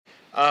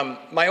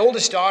My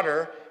oldest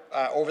daughter,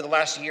 over the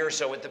last year or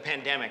so with the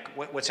pandemic,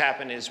 what's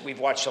happened is we've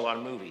watched a lot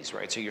of movies,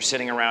 right? So you're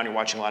sitting around, you're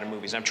watching a lot of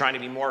movies. I'm trying to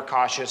be more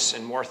cautious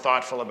and more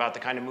thoughtful about the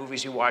kind of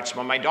movies you watch.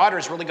 But my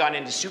daughter's really gotten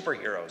into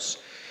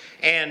superheroes.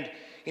 And,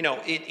 you know,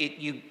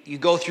 you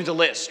go through the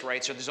list,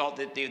 right? So there's all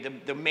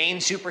the main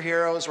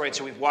superheroes, right?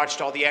 So we've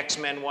watched all the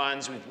X-Men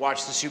ones, we've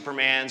watched the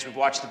Supermans, we've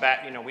watched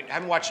we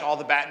haven't watched all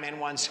the Batman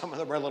ones. Some of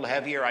them are a little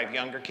heavier. I have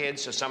younger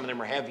kids, so some of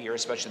them are heavier,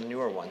 especially the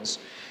newer ones.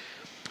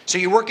 So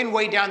you're working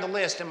way down the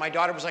list, and my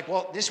daughter was like,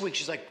 well, this week,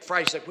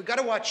 Friday, she's like, we got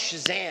to watch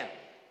Shazam.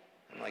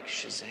 I'm like,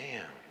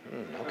 Shazam?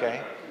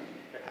 Okay.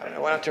 I don't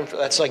know,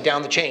 that's like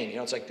down the chain, you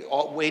know, it's like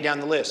all way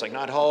down the list, like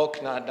not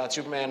Hulk, not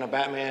Superman, not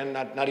Batman,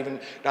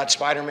 not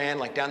Spider-Man,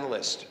 like down the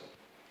list.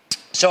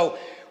 So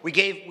we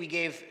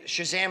gave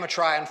Shazam a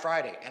try on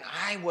Friday, and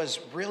I was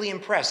really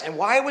impressed. And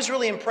why I was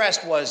really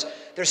impressed was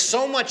there's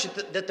so much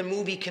that the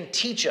movie can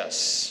teach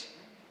us.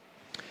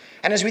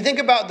 And as we think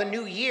about the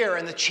new year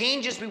and the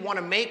changes we want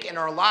to make in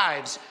our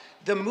lives,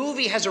 the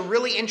movie has a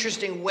really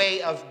interesting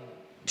way of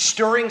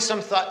stirring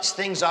some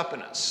things up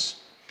in us.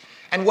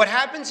 And what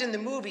happens in the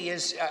movie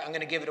is, I'm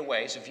going to give it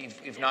away, so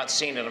if you've not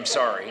seen it, I'm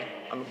sorry.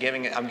 I'm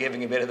giving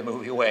a bit of the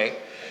movie away.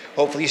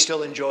 Hopefully you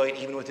still enjoy it,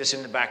 even with this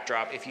in the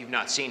backdrop, if you've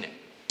not seen it.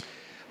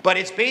 But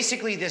it's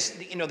basically this,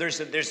 you know, there's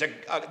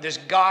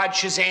God,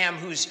 Shazam,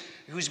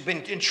 who's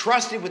been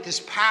entrusted with this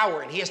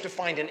power, and he has to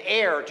find an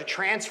heir to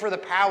transfer the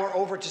power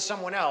over to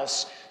someone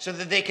else so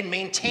that they can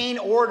maintain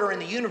order in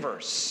the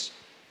universe.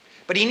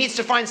 But he needs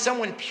to find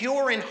someone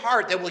pure in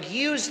heart that will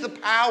use the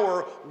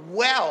power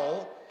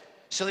well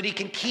so that he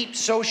can keep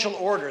social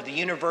order, the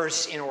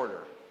universe in order.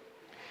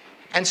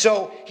 And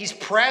so he's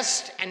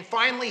pressed, and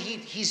finally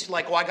he's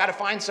like, well, I got to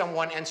find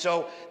someone. And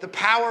so the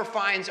power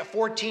finds a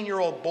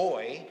 14-year-old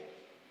boy.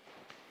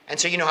 And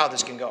so you know how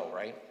this can go,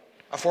 right?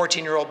 A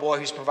 14-year-old boy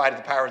who's provided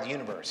the power of the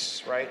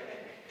universe, right?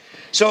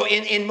 So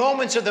in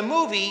moments of the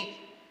movie,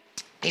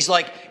 he's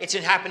like, it's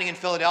happening in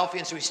Philadelphia,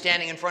 and so he's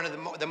standing in front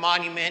of the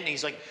monument, and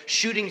he's like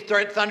shooting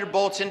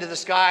thunderbolts into the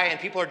sky, and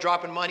people are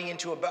dropping money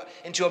into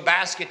a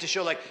basket to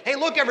show like, hey,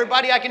 look,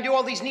 everybody, I can do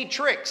all these neat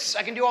tricks.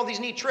 And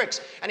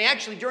he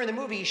actually, during the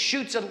movie, he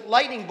shoots a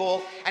lightning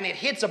bolt, and it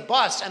hits a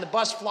bus, and the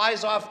bus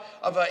flies off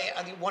of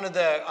one of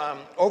the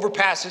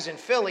overpasses in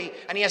Philly,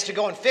 and he has to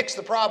go and fix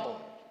the problem.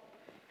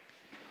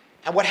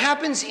 And what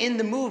happens in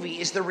the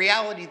movie is the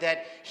reality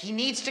that he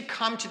needs to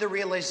come to the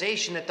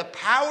realization that the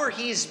power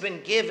he's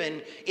been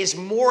given is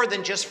more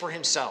than just for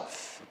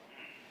himself.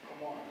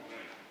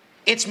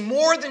 It's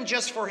more than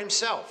just for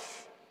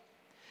himself.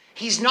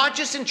 He's not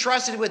just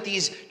entrusted with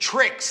these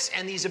tricks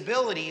and these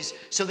abilities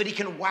so that he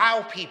can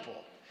wow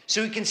people,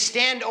 so he can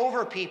stand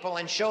over people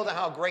and show them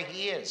how great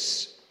he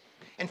is.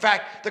 In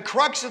fact, the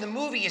crux of the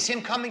movie is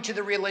him coming to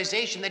the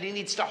realization that he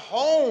needs to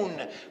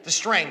hone the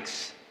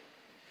strength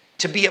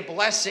to be a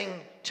blessing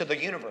to the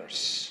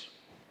universe.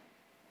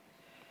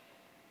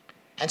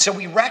 And so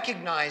we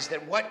recognize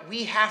that what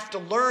we have to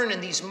learn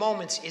in these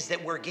moments is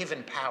that we're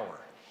given power.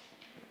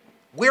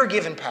 We're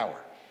given power.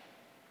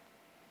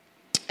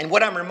 And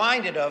what I'm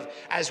reminded of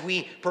as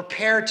we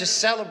prepare to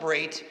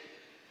celebrate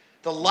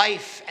the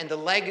life and the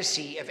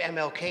legacy of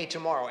MLK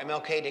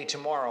Day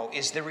tomorrow,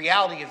 is the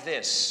reality of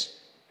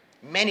this.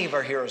 Many of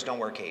our heroes don't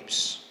wear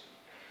capes.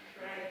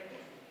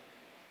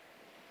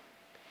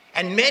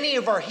 And many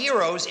of our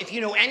heroes, if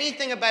you know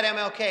anything about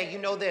MLK, you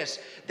know this,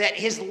 that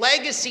his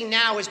legacy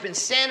now has been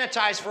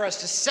sanitized for us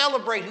to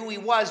celebrate who he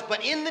was.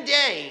 But in the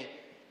day,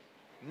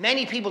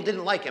 many people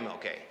didn't like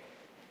MLK.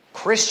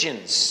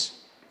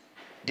 Christians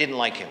didn't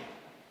like him.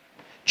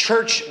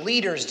 Church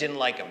leaders didn't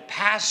like him.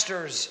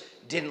 Pastors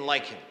didn't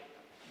like him.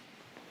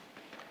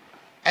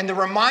 And the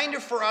reminder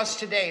for us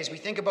today, as we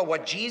think about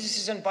what Jesus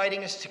is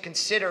inviting us to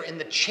consider in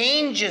the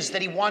changes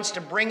that he wants to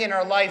bring in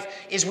our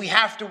life, is we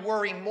have to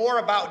worry more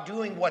about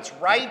doing what's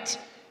right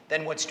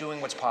than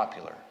doing what's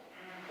popular.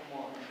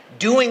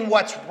 Doing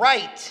what's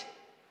right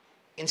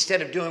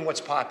instead of doing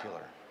what's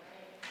popular.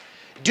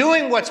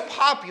 Doing what's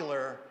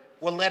popular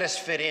will let us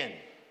fit in.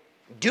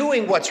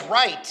 Doing what's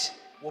right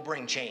will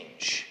bring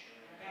change.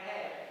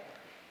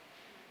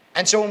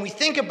 And so when we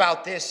think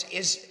about this,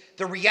 is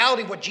the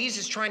reality of what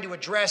Jesus is trying to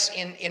address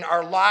in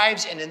our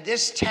lives and in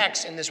this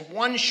text, in this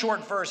one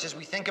short verse, as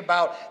we think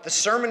about the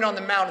Sermon on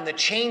the Mount and the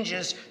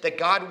changes that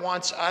God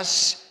wants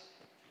us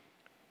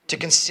to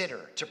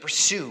consider, to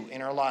pursue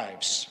in our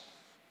lives,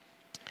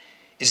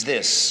 is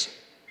this: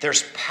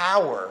 there's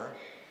power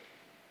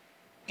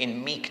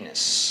in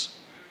meekness.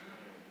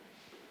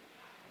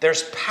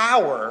 There's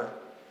power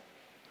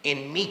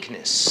in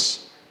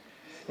meekness.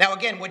 Now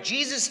again, what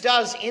Jesus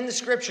does in the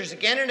scriptures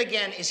again and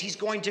again is he's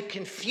going to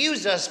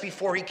confuse us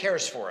before he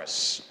cares for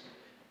us.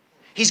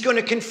 He's going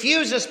to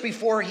confuse us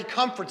before he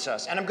comforts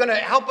us. And I'm going to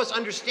help us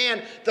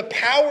understand the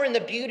power and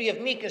the beauty of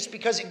meekness,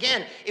 because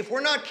again, if we're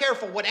not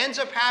careful, what ends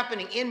up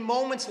happening in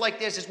moments like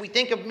this is we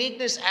think of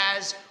meekness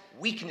as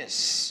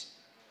weakness.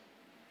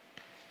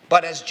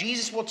 But as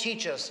Jesus will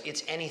teach us,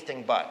 it's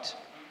anything but.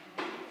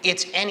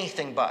 It's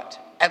anything but.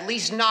 At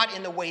least not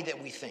in the way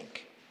that we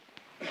think.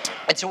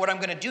 And so what I'm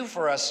going to do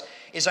for us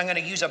is I'm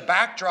going to use a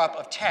backdrop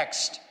of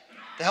text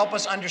to help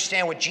us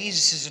understand what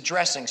Jesus is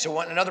addressing. So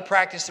another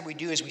practice that we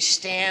do is we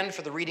stand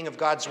for the reading of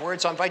God's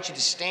word. So I invite you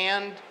to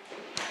stand.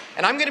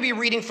 And I'm going to be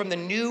reading from the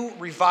New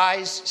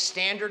Revised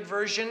Standard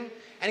Version.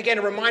 And again,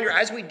 a reminder,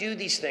 as we do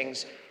these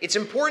things, it's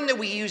important that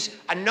we use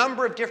a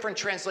number of different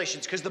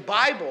translations because the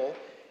Bible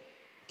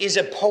is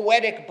a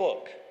poetic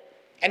book.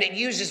 And it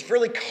uses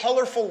really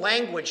colorful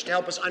language to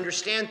help us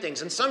understand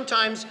things. And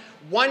sometimes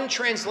one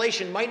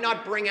translation might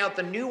not bring out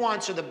the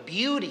nuance or the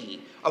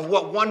beauty of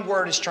what one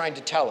word is trying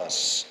to tell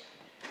us.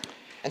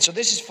 And so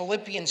this is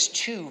Philippians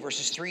 2,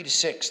 verses 3 to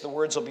 6. The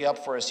words will be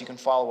up for us. You can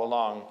follow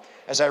along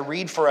as I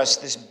read for us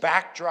this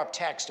backdrop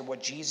text of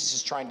what Jesus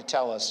is trying to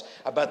tell us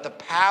about the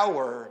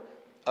power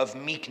of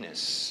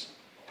meekness.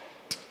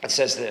 It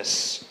says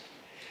this: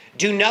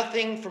 "Do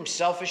nothing from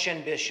selfish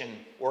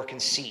ambition or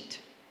conceit,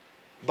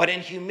 but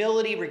in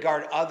humility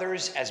regard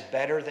others as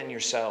better than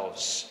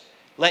yourselves.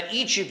 Let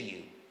each of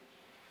you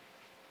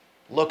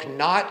look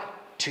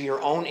not to your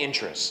own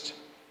interest,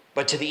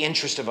 but to the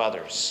interest of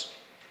others.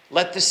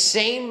 Let the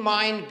same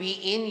mind be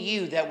in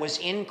you that was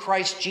in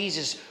Christ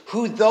Jesus,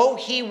 who, though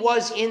he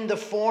was in the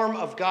form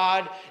of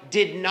God,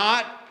 did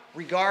not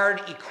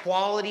regard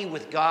equality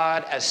with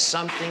God as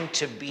something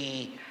to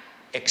be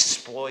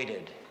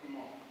exploited."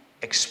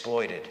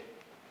 Exploited.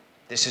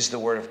 This is the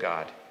word of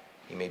God.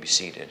 You may be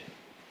seated.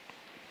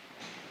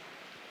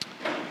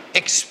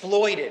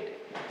 Exploited.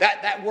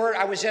 That word,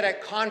 I was at a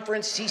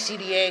conference,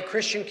 CCDA,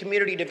 Christian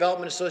Community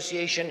Development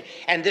Association,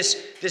 and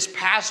this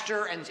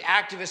pastor and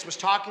activist was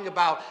talking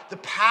about the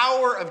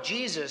power of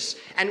Jesus,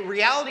 and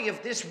reality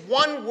of this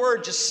one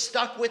word just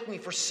stuck with me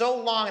for so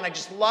long, and I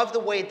just love the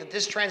way that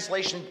this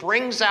translation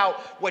brings out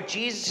what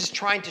Jesus is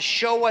trying to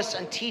show us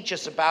and teach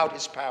us about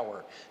his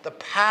power. The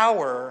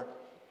power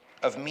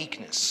of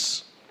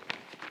meekness.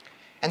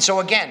 And so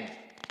again,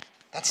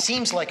 that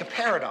seems like a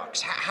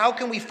paradox. How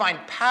can we find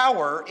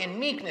power in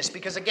meekness?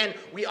 Because again,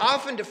 we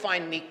often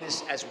define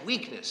meekness as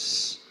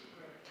weakness.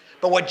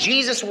 But what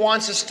Jesus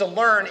wants us to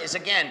learn is,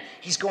 again,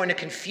 he's going to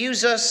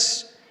confuse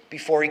us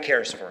before he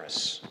cares for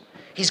us.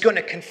 He's going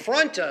to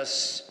confront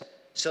us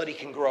so that he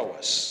can grow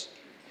us.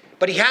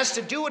 But he has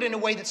to do it in a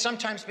way that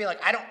sometimes be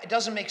like, it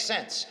doesn't make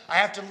sense. I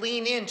have to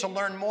lean in to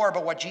learn more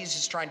about what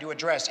Jesus is trying to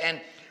address.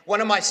 And one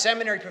of my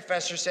seminary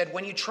professors said,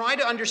 when you try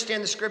to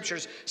understand the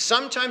scriptures,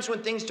 sometimes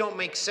when things don't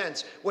make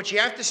sense, what you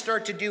have to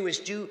start to do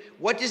is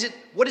what is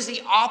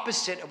the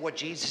opposite of what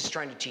Jesus is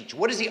trying to teach?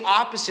 What is the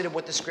opposite of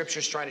what the scripture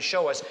is trying to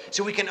show us,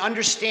 so we can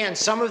understand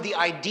some of the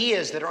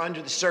ideas that are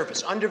under the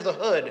surface, under the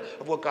hood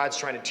of what God's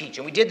trying to teach.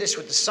 And we did this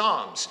with the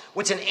Psalms.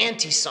 What's an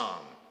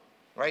anti-psalm,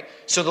 right?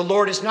 So the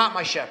Lord is not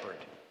my shepherd,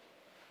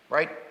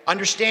 right?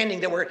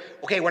 Understanding that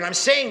when I'm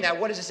saying that,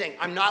 what is it saying?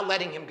 I'm not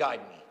letting him guide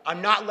me. I'm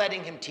not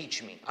letting him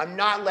teach me. I'm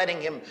not letting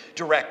him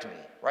direct me,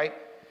 right?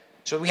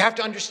 So we have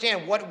to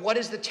understand what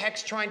is the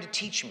text trying to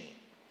teach me?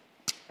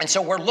 And so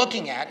we're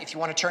looking at, if you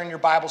want to turn your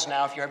Bibles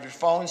now, if you have your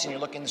phones and you're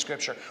looking in the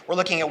scripture, we're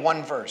looking at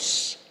one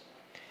verse.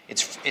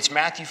 It's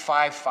Matthew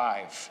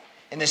 5:5.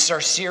 And this is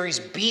our series,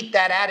 Beat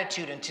That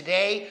Attitude. And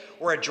today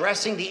we're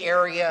addressing the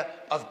area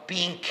of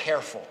being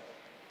careful.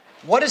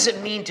 What does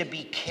it mean to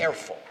be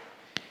careful?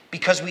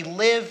 Because we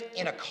live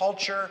in a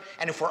culture,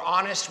 and if we're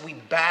honest, we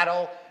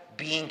battle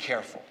being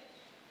careful.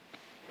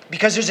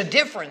 Because there's a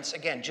difference,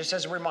 again, just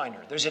as a reminder,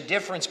 there's a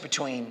difference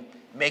between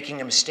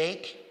making a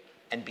mistake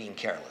and being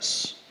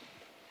careless.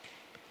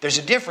 There's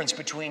a difference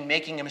between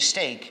making a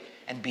mistake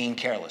and being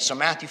careless. So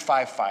Matthew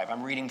 5:5,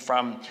 I'm reading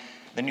from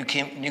the New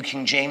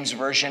King James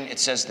Version. It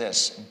says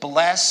this: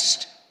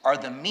 "Blessed are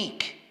the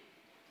meek,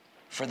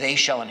 for they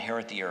shall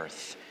inherit the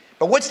earth."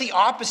 But what's the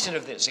opposite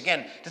of this?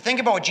 Again, to think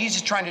about what Jesus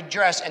is trying to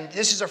address, and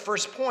this is our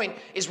first point,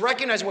 is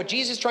recognize what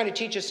Jesus is trying to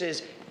teach us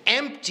is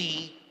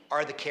empty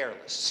are the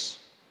careless.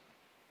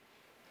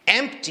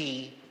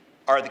 Empty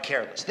are the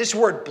careless. This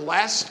word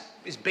blessed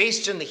is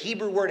based on the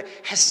Hebrew word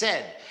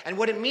hesed. And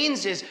what it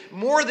means is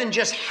more than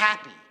just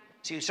happy.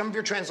 See, some of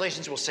your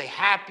translations will say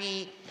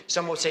happy,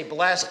 some will say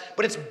blessed,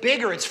 but it's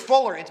bigger, it's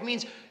fuller. It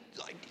means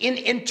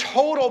in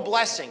total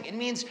blessing. It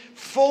means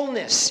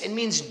fullness. It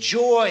means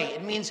joy.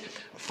 It means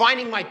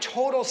finding my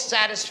total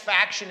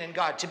satisfaction in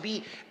God, to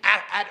be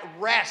at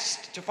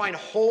rest, to find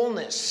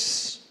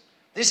wholeness.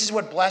 This is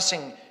what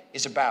blessing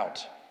is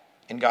about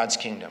in God's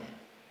kingdom.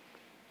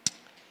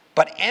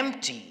 But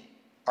empty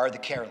are the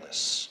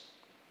careless.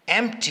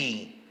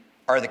 Empty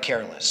are the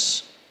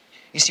careless.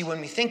 You see,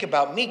 when we think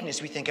about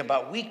meekness, we think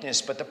about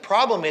weakness, but the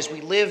problem is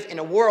we live in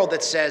a world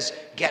that says,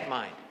 get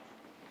mine.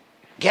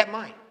 Get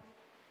mine.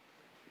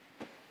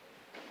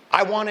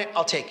 I want it,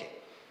 I'll take it.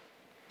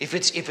 If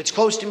it's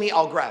close to me,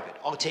 I'll grab it,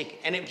 I'll take it.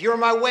 And if you're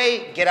in my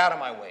way, get out of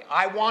my way.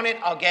 I want it,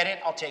 I'll get it,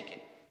 I'll take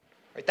it.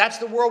 Right? That's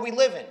the world we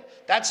live in.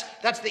 That's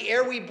the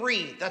air we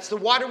breathe. That's the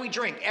water we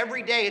drink.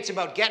 Every day it's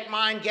about get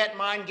mine, get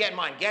mine, get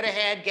mine. Get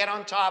ahead, get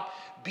on top,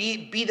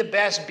 be the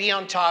best, be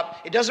on top.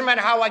 It doesn't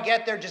matter how I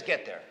get there, just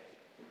get there.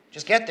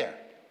 Just get there.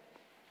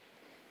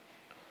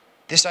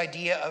 This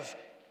idea of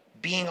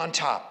being on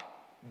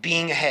top,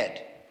 being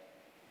ahead.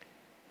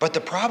 But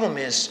the problem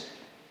is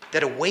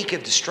that a wake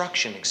of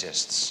destruction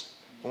exists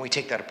when we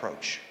take that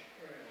approach.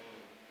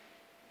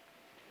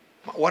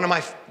 One of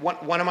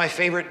my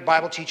favorite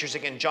Bible teachers,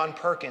 again, John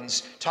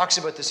Perkins, talks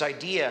about this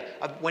idea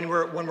of when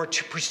we're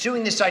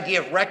pursuing this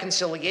idea of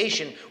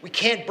reconciliation, we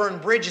can't burn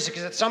bridges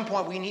because at some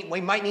point we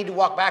might need to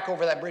walk back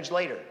over that bridge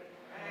later.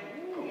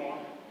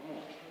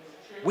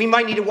 We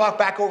might need to walk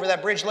back over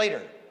that bridge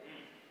later.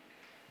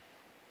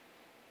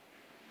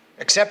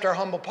 Accept our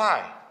humble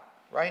pie,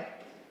 right?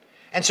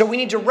 And so we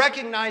need to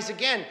recognize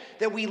again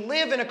that we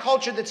live in a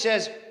culture that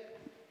says,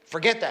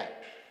 forget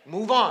that,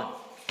 move on,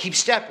 keep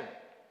stepping.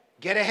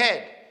 Get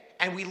ahead.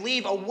 And we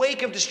leave a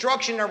wake of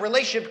destruction in our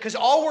relationship because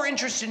all we're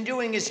interested in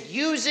doing is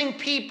using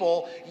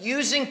people,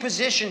 using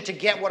position to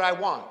get what I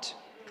want.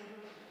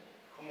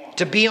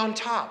 To be on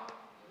top.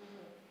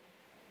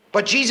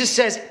 But Jesus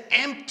says,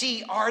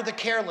 empty are the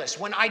careless.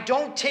 When I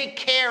don't take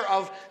care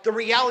of the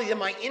reality that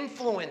my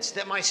influence,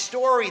 that my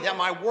story, that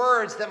my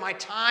words, that my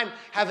time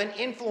have an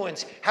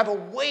influence, have a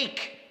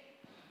wake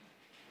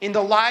in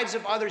the lives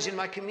of others in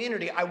my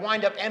community, I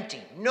wind up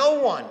empty.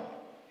 No one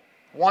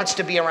wants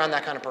to be around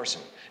that kind of person.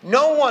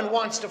 No one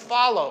wants to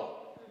follow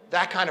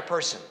that kind of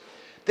person.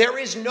 There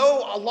is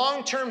no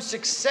long-term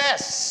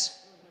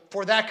success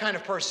for that kind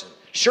of person.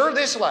 Sure,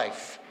 this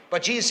life,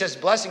 but Jesus says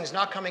blessing is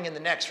not coming in the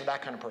next for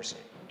that kind of person.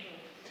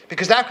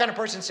 Because that kind of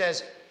person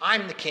says,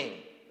 I'm the king.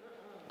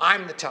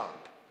 I'm the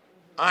top.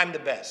 I'm the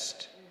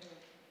best.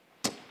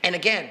 And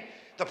again,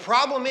 the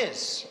problem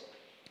is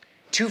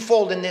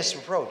twofold in this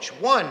approach.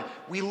 One,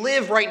 we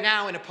live right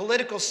now in a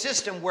political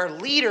system where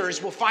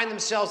leaders will find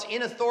themselves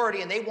in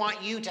authority and they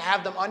want you to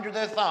have them under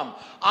their thumb.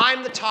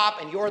 I'm the top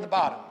and you're the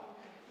bottom.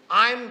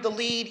 I'm the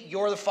lead,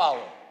 you're the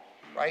follower,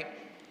 right?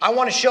 I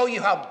want to show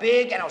you how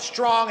big and how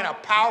strong and how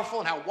powerful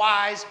and how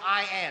wise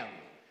I am,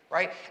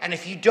 right? And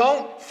if you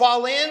don't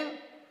fall in,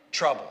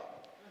 trouble.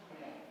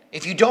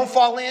 If you don't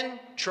fall in,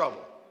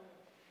 trouble.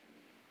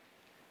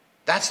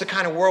 That's the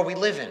kind of world we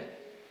live in.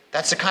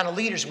 That's the kind of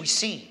leaders we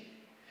see.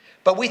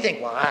 But we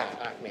think, well,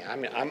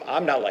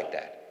 I'm not like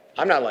that.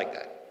 I'm not like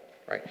that,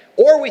 right?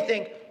 Or we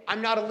think,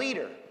 I'm not a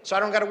leader, so I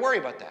don't got to worry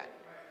about that.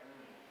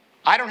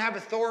 I don't have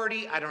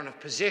authority. I don't have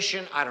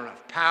position. I don't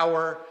have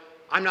power.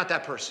 I'm not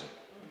that person.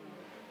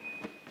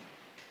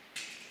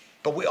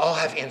 But we all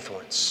have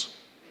influence.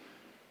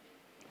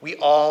 We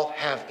all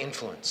have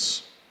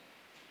influence.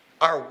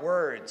 Our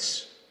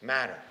words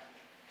matter.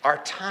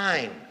 Our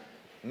time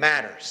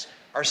matters.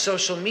 Our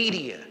social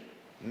media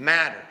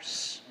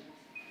matters,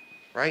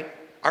 right?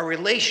 Our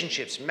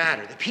relationships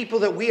matter. The people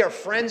that we are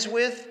friends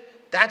with,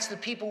 that's the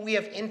people we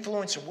have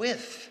influence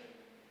with.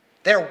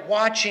 They're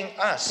watching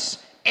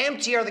us.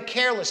 Empty are the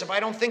careless if I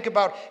don't think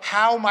about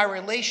how my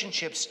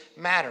relationships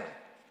matter.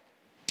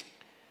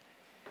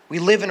 We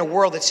live in a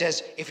world that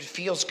says, if it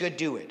feels good,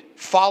 do it.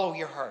 Follow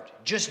your heart.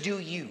 Just do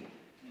you.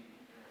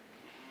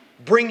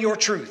 Bring your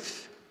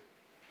truth.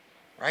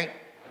 Right?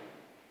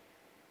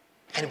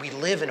 And we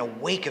live in a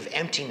wake of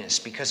emptiness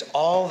because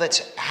all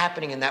that's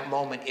happening in that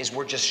moment is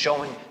we're just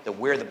showing that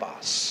we're the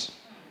boss.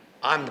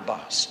 I'm the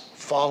boss.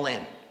 Fall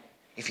in.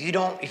 If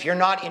you're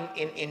not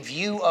in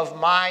view of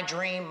my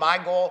dream, my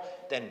goal,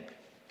 then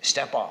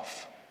step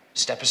off.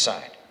 Step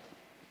aside.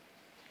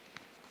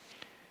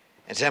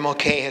 As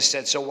MLK has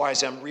said so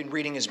wise, I'm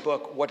reading his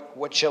book,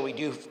 What Shall We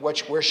Do?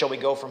 Where shall we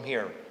go from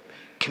here?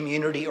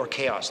 Community or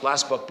chaos?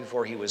 Last book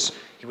before he was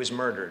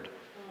murdered.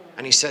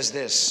 And he says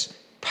this,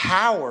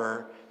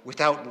 power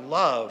without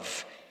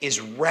love is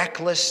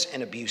reckless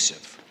and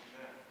abusive.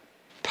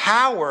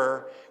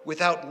 Power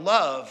without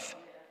love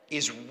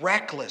is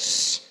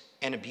reckless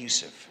and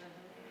abusive.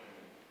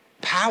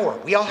 Power,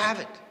 we all have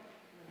it.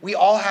 We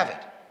all have it.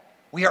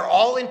 We are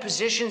all in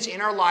positions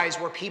in our lives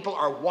where people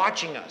are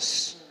watching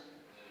us,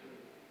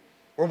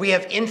 where we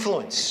have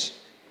influence.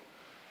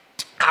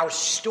 Our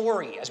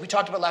story, as we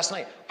talked about last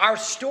night, our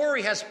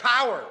story has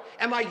power.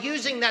 Am I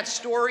using that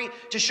story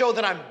to show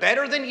that I'm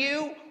better than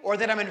you, or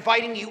that I'm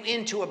inviting you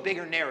into a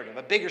bigger narrative,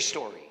 a bigger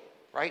story,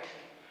 right?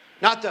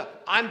 Not the,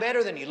 I'm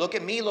better than you. Look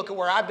at me, look at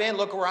where I've been,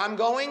 look at where I'm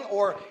going,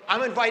 or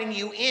I'm inviting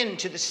you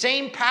into the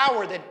same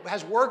power that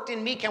has worked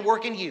in me can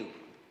work in you.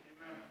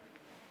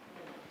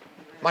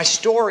 My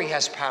story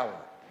has power.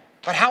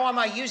 But how am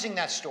I using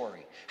that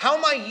story? How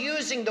am I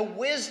using the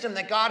wisdom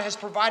that God has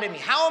provided me?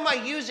 How am I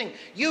using?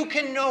 You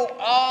can know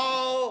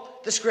all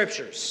the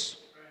scriptures.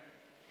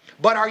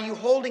 But are you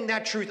holding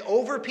that truth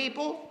over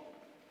people?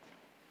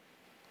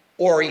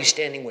 Or are you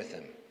standing with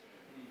them?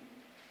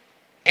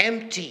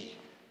 Empty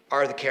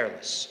are the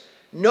careless.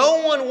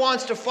 No one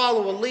wants to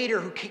follow a leader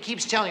who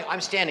keeps telling you,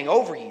 I'm standing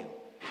over you.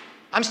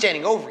 I'm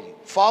standing over you.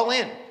 Fall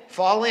in,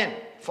 fall in,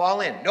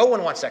 fall in. No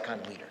one wants that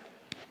kind of leader.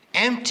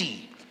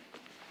 Empty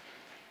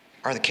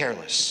are the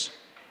careless.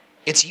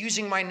 It's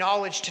using my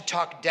knowledge to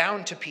talk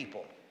down to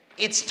people.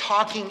 It's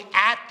talking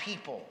at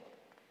people.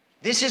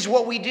 This is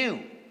what we do.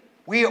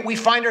 We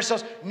find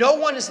ourselves, no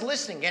one is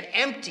listening, and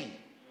empty.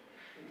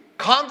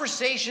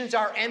 Conversations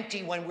are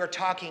empty when we're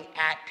talking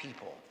at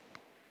people.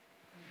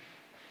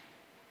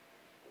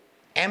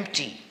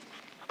 Empty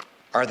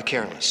are the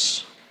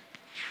careless.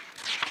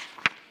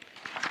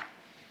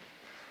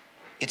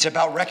 It's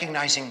about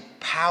recognizing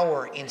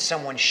power in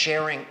someone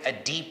sharing a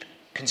deep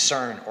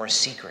concern or a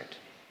secret.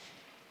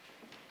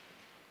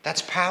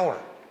 That's power.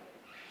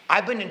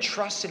 I've been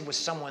entrusted with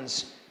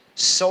someone's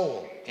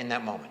soul in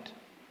that moment.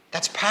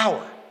 That's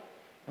power.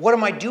 What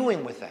am I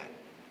doing with that?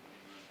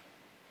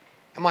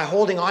 Am I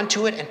holding on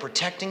to it and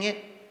protecting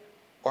it,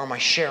 or am I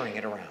sharing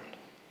it around?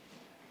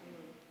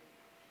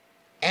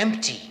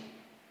 Empty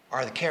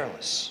are the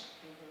careless.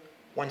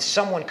 When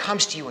someone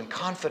comes to you in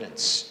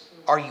confidence,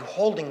 are you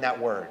holding that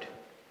word,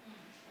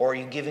 or are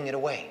you giving it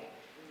away?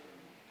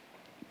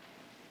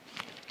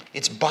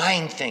 It's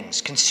buying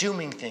things,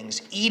 consuming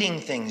things, eating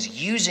things,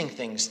 using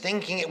things,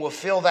 thinking it will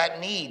fill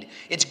that need.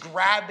 It's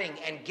grabbing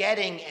and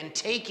getting and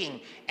taking.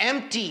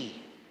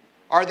 Empty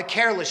are the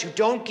careless who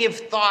don't give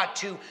thought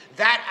to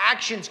that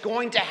action's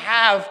going to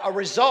have a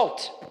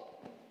result.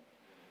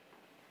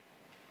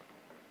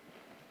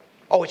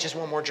 Oh, it's just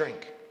one more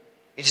drink.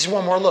 It's just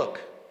one more look.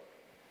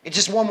 It's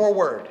just one more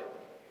word.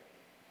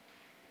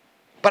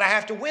 But I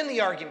have to win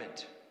the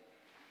argument.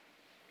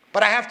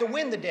 But I have to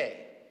win the day.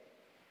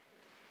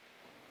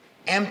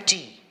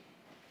 Empty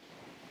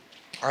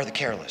are the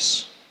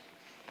careless.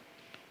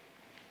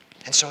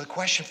 And so the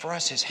question for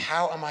us is,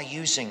 how am I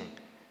using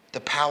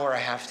the power I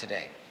have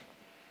today?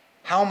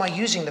 How am I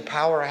using the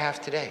power I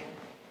have today?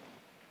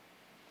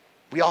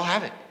 We all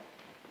have it.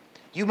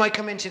 You might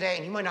come in today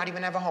and you might not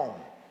even have a home.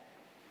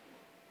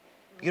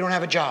 You don't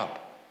have a job.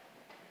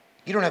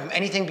 You don't have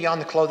anything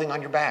beyond the clothing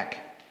on your back.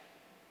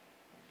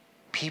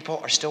 People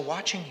are still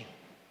watching you.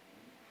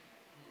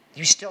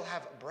 You still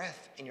have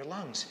breath in your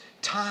lungs,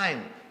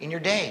 time in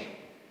your day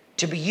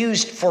to be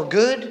used for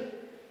good,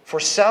 for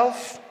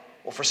self,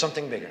 or for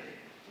something bigger,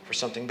 for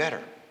something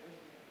better.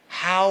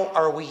 How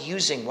are we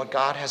using what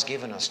God has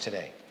given us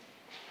today?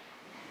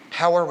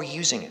 How are we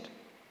using it?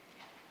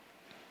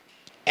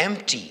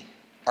 Empty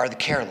are the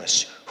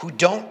careless who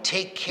don't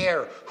take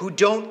care, who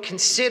don't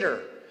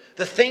consider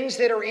the things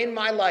that are in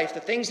my life, the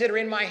things that are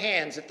in my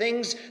hands, the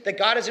things that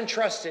God has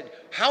entrusted.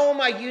 How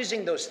am I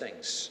using those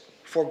things?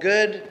 For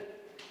good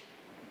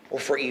or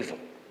for evil?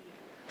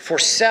 For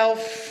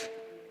self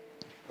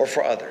or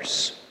for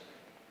others?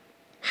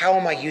 How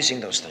am I using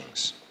those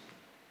things?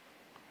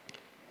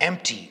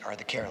 Empty are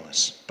the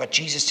careless. But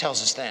Jesus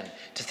tells us then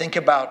to think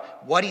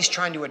about what he's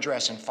trying to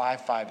address in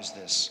 5:5 is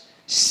this.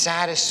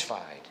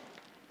 Satisfied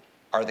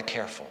are the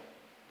careful.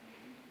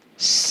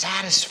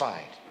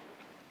 Satisfied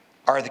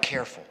are the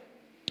careful.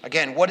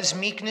 Again, what is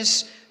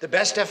meekness? The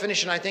best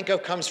definition I think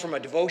of comes from a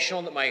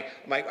devotional that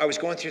I was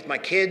going through with my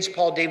kids.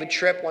 Paul David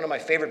Tripp, one of my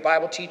favorite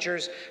Bible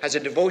teachers, has a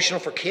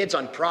devotional for kids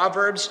on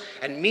Proverbs.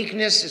 And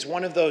meekness is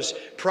one of those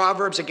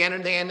Proverbs again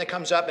and again that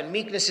comes up. And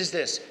meekness is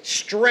this: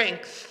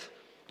 strength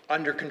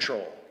under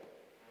control.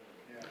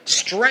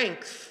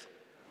 Strength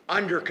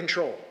under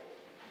control.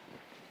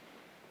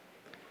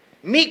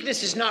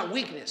 Meekness is not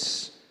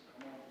weakness.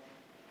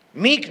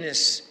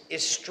 Meekness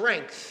is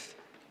strength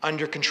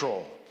under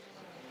control.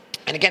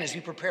 And again, as we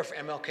prepare for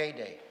MLK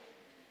Day,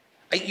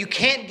 you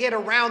can't get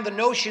around the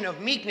notion of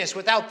meekness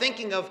without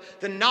thinking of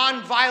the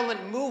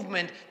nonviolent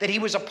movement that he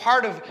was a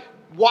part of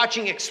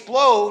watching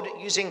explode,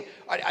 using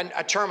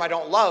a term I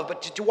don't love,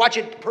 but to watch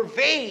it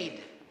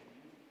pervade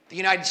the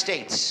United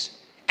States.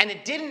 And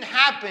it didn't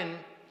happen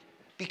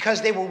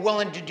because they were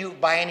willing to do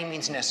it by any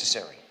means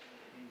necessary.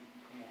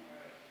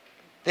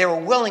 They were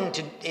willing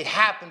to, it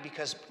happened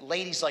because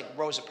ladies like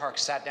Rosa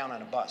Parks sat down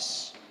on a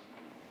bus.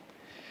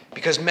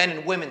 Because men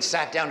and women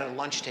sat down at a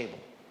lunch table.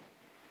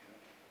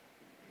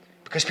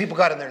 Because people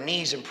got on their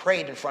knees and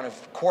prayed in front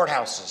of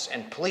courthouses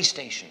and police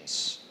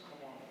stations.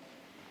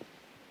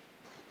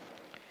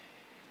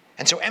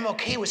 And so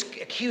MLK was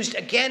accused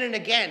again and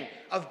again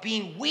of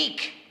being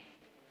weak.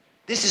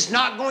 This is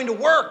not going to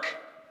work.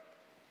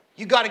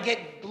 You got to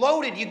get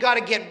loaded. You got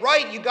to get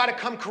right. You got to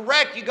come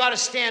correct. You got to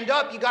stand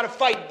up. You got to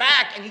fight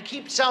back. And he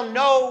keeps saying,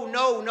 no.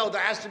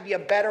 There has to be a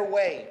better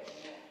way.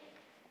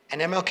 And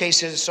MLK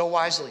says it so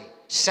wisely.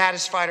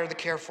 Satisfied are the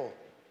careful,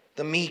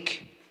 the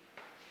meek.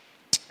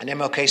 And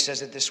MLK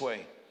says it this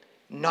way: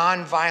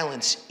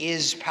 nonviolence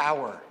is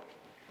power,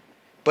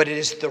 but it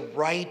is the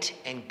right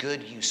and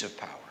good use of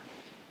power.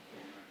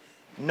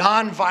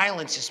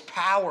 Nonviolence is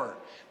power,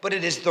 but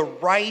it is the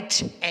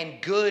right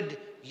and good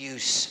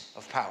use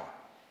of power.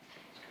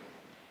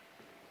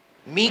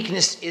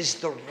 Meekness is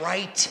the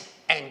right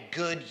and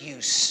good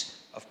use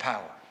of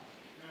power.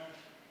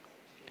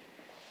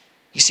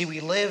 You see, we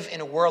live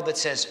in a world that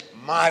says,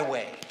 my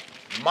way,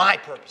 my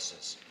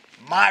purposes,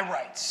 my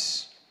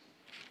rights.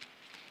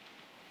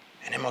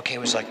 And MLK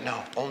was like,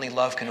 no, only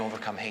love can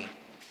overcome hate.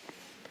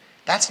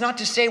 That's not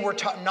to say we're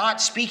not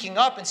speaking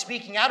up and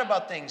speaking out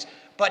about things.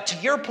 But to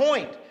your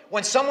point,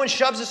 when someone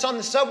shoves us on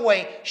the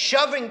subway,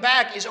 shoving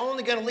back is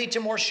only going to lead to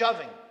more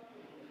shoving.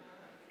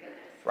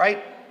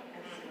 Right?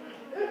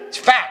 It's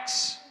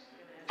facts.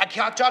 I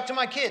talk to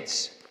my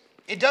kids.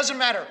 It doesn't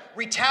matter.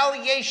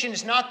 Retaliation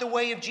is not the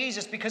way of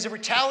Jesus, because if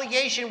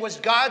retaliation was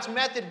God's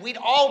method, we'd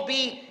all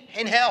be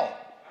in hell.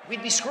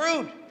 We'd be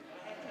screwed.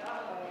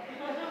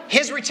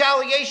 His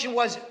retaliation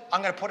was,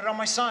 I'm going to put it on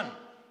my son.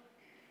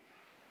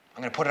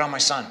 I'm going to put it on my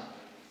son.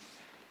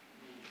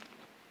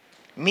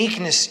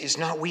 Meekness is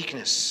not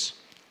weakness.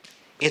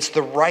 It's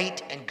the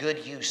right and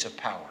good use of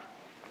power.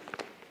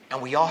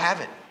 And we all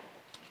have it.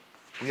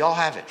 We all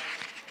have it.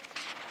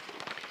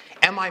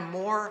 Am I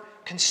more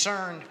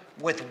concerned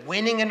with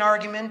winning an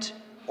argument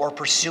or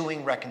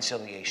pursuing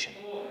reconciliation?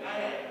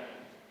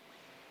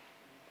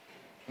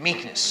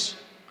 Meekness.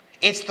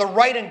 It's the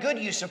right and good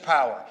use of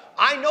power.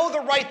 I know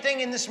the right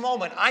thing in this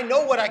moment. I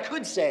know what I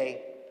could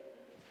say,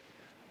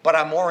 but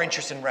I'm more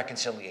interested in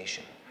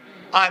reconciliation.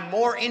 I'm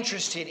more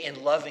interested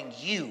in loving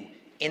you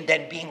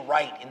than being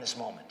right in this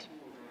moment.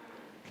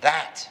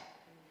 That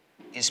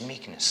is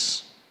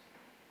meekness.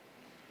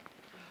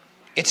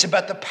 It's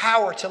about the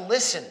power to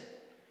listen,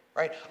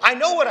 right? I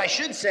know what I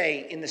should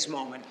say in this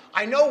moment.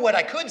 I know what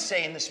I could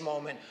say in this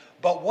moment,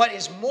 but what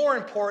is more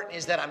important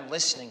is that I'm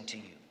listening to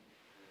you.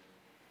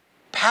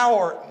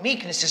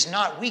 Meekness is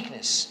not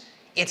weakness.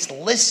 It's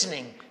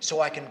listening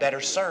so I can better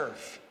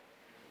serve.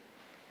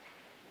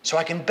 So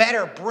I can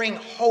better bring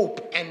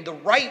hope and the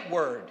right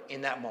word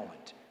in that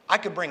moment. I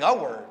could bring a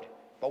word,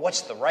 but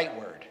what's the right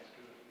word?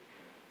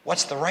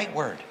 What's the right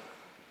word?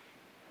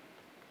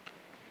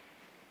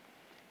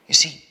 You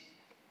see,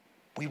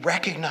 we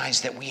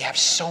recognize that we have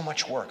so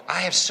much work.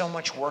 I have so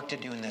much work to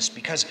do in this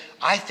because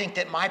I think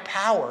that my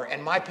power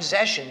and my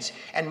possessions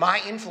and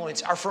my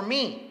influence are for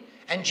me.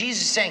 And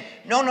Jesus is saying,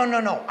 no.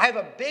 I have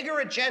a bigger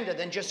agenda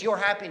than just your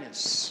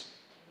happiness.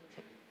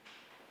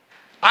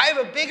 I have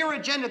a bigger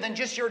agenda than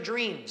just your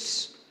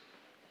dreams.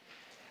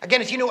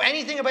 Again, if you know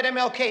anything about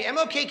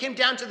MLK came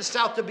down to the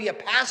South to be a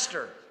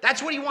pastor.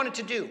 That's what he wanted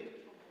to do.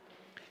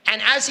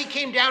 And as he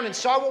came down and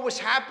saw what was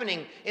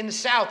happening in the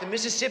South, in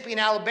Mississippi and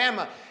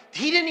Alabama,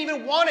 he didn't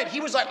even want it.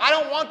 He was like, I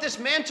don't want this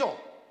mantle.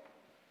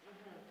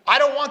 I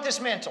don't want this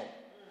mantle.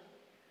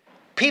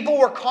 People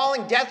were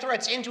calling death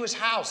threats into his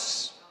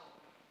house,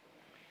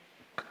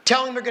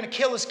 telling him they're going to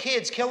kill his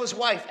kids, kill his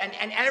wife.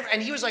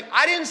 And he was like,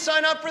 I didn't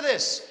sign up for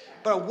this.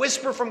 But a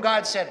whisper from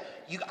God said,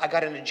 I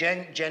got an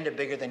agenda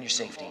bigger than your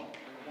safety.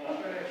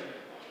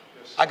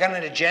 I got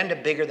an agenda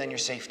bigger than your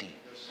safety.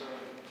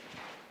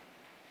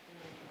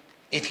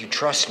 If you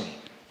trust me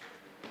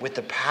with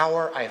the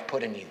power I have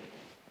put in you.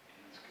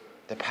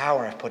 The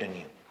power I've put in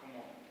you.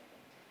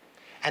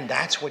 And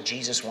that's what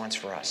Jesus wants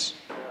for us.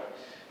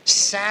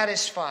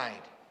 Satisfied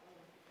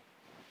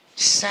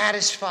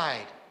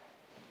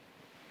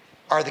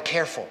are the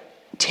careful.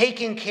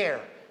 Taking care.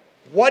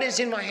 What is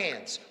in my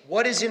hands?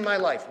 What is in my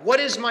life?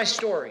 What is my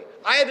story?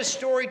 I have a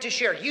story to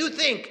share. You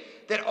think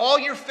that all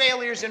your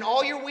failures and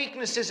all your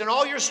weaknesses and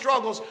all your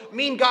struggles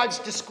mean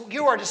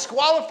you are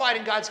disqualified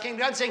in God's kingdom.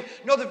 God's saying,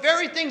 no, the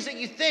very things that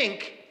you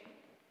think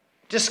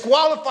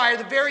disqualify are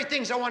the very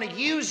things I want to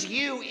use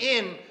you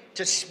in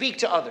to speak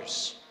to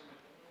others.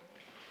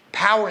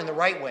 Power in the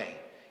right way.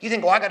 You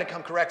think, I got to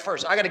come correct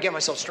first. I got to get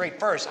myself straight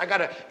first. I got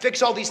to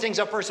fix all these things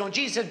up first. So when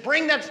Jesus says,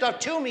 bring that stuff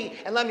to me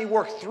and let me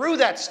work through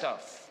that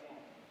stuff.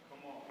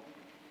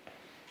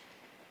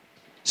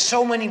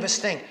 So many of us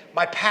think,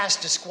 my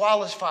past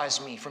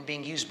disqualifies me from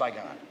being used by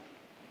God.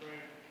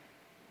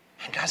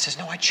 And God says,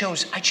 no, I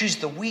choose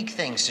the weak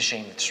things to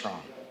shame the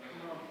strong.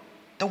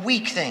 The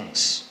weak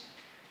things.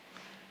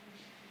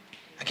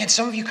 Again,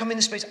 some of you come in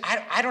this space,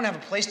 I don't have a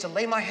place to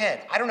lay my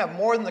head. I don't have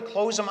more than the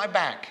clothes on my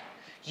back.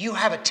 You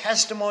have a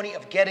testimony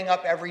of getting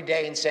up every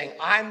day and saying,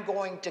 I'm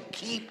going to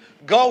keep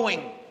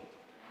going.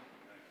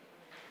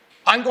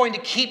 I'm going to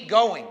keep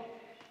going.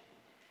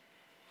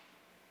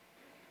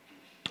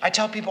 I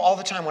tell people all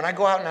the time, when I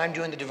go out and I'm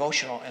doing the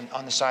devotional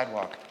on the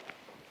sidewalk,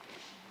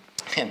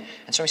 and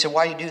somebody said,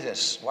 why do you do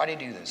this? Why do you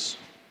do this?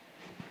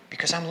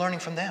 Because I'm learning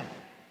from them.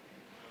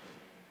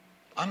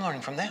 I'm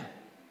learning from them.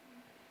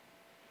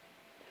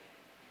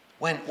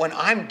 When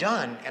I'm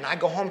done and I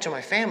go home to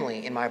my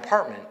family in my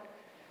apartment,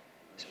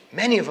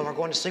 many of them are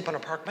going to sleep on a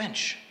park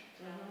bench.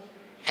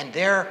 And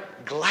they're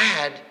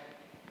glad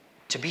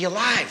to be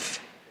alive.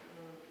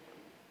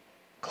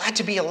 Glad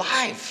to be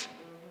alive.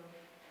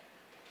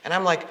 And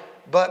I'm like,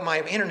 but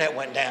my internet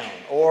went down,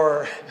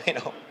 or,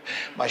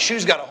 my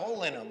shoes got a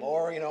hole in them,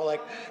 or,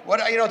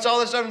 it's all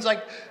this stuff. It's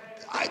like,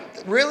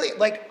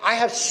 I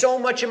have so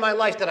much in my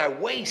life that I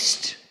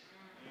waste.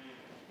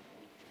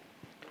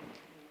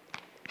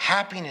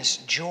 Happiness,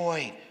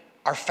 joy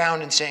are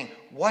found in saying,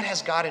 what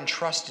has God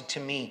entrusted to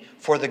me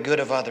for the good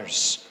of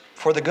others?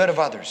 For the good of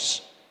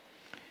others.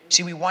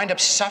 See, we wind up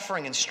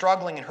suffering and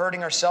struggling and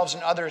hurting ourselves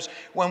and others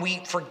when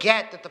we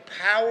forget that the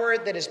power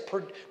that is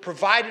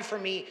provided for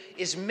me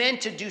is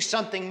meant to do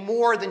something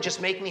more than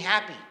just make me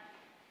happy.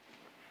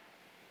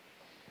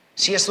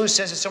 C.S. Lewis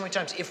says it so many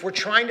times, if we're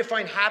trying to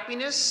find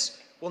happiness,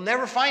 we'll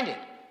never find it.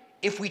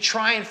 If we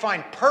try and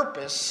find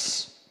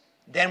purpose,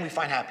 then we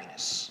find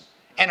happiness.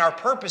 And our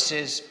purpose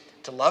is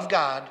to love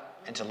God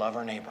and to love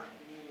our neighbor.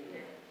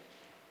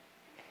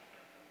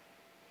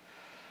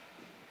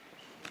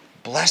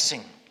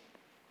 Blessing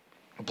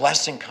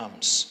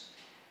comes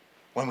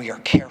when we are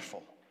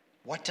careful.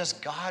 What does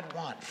God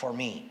want for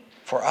me,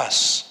 for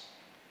us?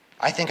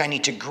 I think I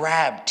need to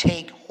grab,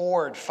 take,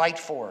 hoard, fight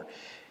for.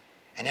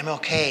 And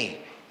MLK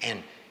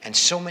and And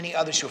so many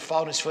others who have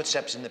followed his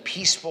footsteps in the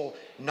peaceful,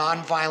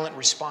 nonviolent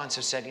response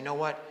have said, you know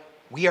what?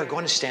 We are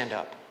going to stand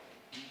up.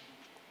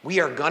 We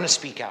are going to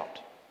speak out.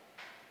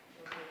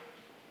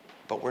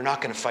 But we're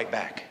not going to fight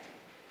back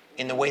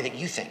in the way that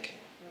you think.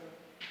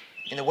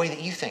 In the way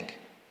that you think.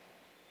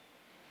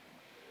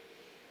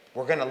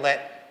 We're going to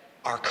let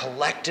our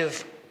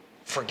collective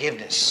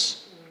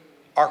forgiveness,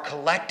 our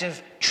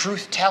collective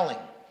truth-telling,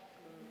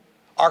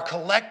 our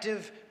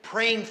collective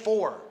praying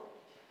for,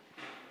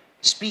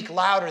 speak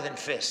louder than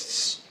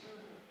fists.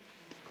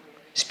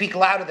 Speak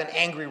louder than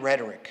angry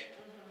rhetoric.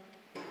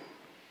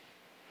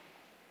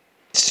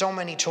 So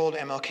many told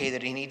MLK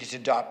that he needed to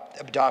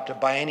adopt a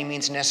by any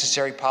means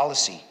necessary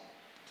policy.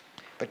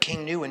 But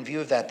King knew, in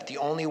view of that the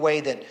only way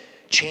that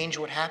change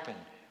would happen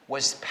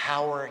was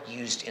power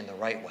used in the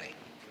right way.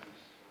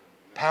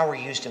 Power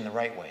used in the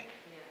right way.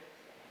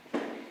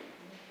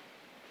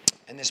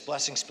 And this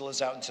blessing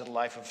spills out into the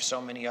life of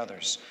so many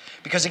others.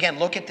 Because again,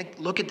 look at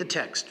the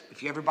text.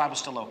 If you have your Bible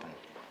still open.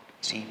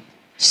 See?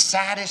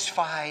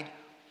 Satisfied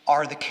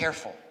are the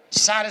careful.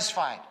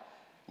 Satisfied.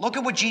 Look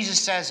at what Jesus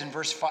says in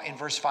verse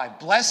 5.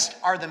 Blessed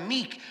are the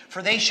meek,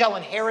 for they shall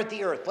inherit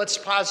the earth. Let's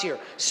pause here.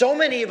 So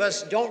many of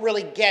us don't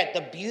really get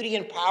the beauty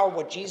and power of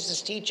what Jesus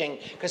is teaching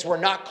because we're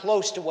not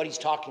close to what he's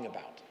talking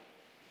about.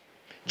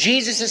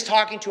 Jesus is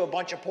talking to a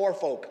bunch of poor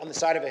folk on the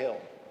side of a hill.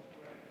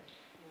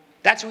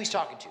 That's who he's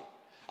talking to.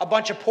 A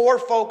bunch of poor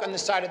folk on the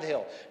side of the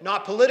hill.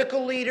 Not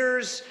political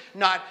leaders,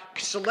 not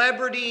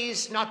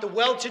celebrities, not the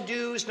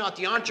well-to-dos, not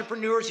the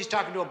entrepreneurs. He's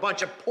talking to a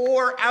bunch of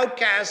poor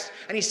outcasts.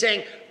 And he's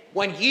saying,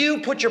 when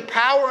you put your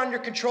power under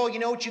control, you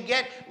know what you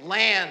get?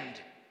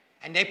 Land.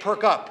 And they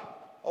perk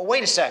up. Oh,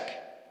 wait a sec.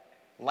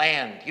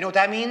 Land. You know what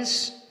that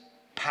means?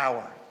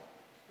 Power.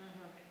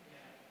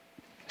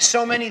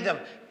 So many of them.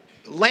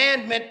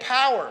 Land meant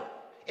power.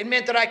 It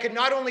meant that I could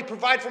not only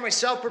provide for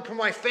myself, but for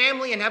my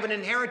family and have an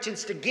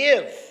inheritance to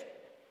give.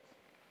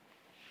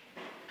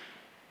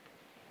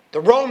 The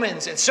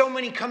Romans and so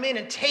many come in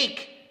and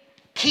take,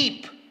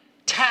 keep,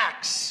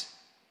 tax.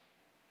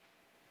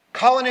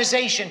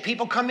 Colonization,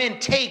 people come in,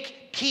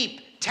 take,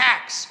 keep,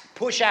 tax,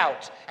 push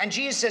out. And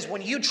Jesus says,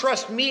 when you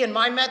trust me and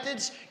my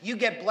methods, you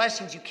get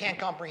blessings you can't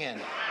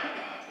comprehend.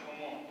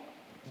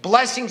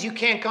 Blessings you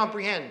can't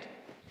comprehend.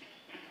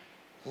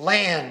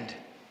 Land.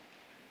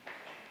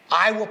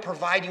 I will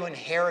provide you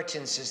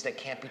inheritances that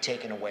can't be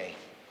taken away.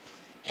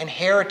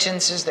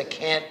 Inheritances that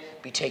can't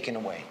be taken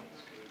away.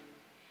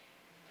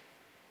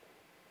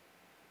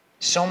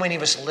 So many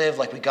of us live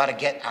like we got to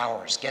get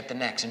ours, get the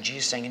next. And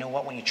Jesus is saying, you know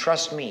what? When you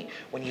trust me,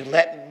 when you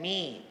let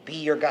me be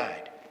your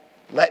guide,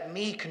 let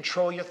me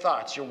control your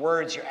thoughts, your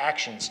words, your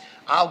actions,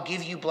 I'll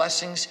give you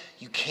blessings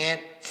you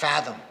can't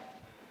fathom.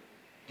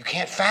 You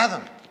can't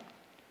fathom.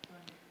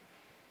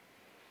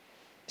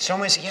 So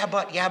many say, yeah,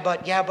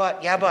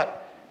 but.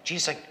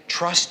 Jesus is like,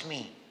 trust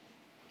me.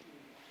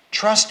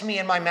 Trust me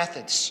in my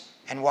methods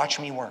and watch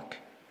me work.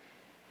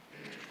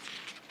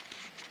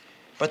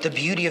 But the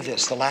beauty of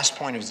this, the last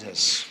point is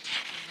this.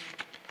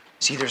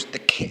 See, there's the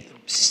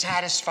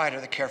satisfied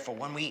are the careful.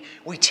 When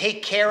we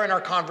take care in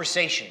our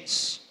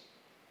conversations,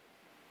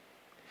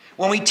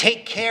 when we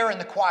take care in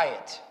the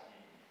quiet,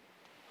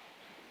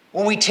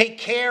 when we take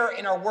care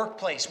in our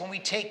workplace, when we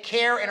take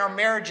care in our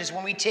marriages,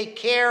 when we take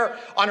care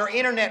on our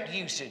internet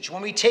usage,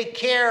 when we take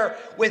care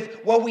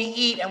with what we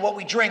eat and what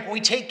we drink, when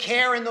we take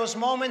care in those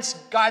moments,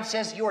 God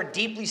says you are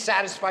deeply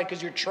satisfied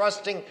because you're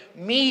trusting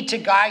me to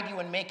guide you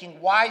in making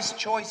wise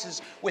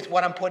choices with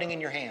what I'm putting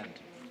in your hand.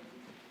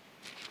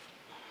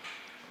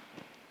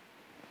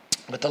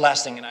 But the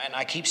last thing, and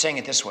I keep saying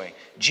it this way,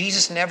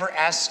 Jesus never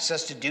asks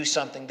us to do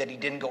something that he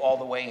didn't go all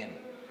the way in.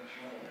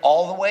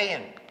 All the way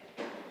in.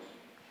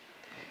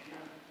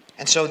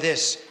 And so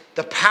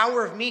the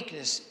power of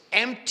meekness,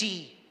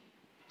 empty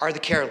are the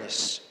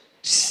careless,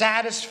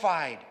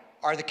 satisfied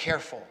are the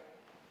careful.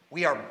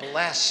 We are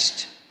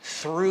blessed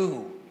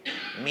through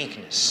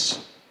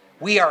meekness.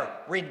 We are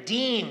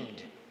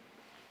redeemed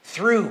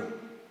through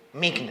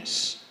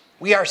meekness.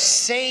 We are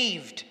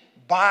saved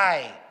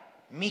by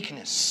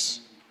meekness.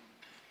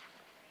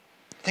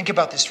 Think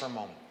about this for a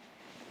moment.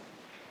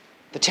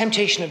 The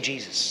temptation of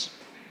Jesus.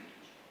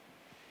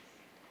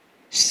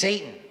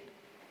 Satan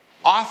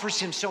offers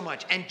him so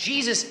much. And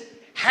Jesus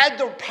had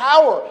the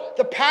power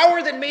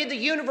that made the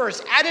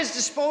universe at his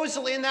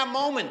disposal in that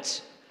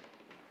moment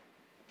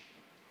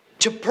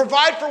to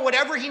provide for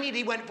whatever he needed.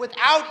 He went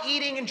without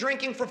eating and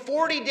drinking for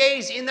 40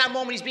 days in that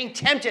moment. He's being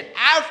tempted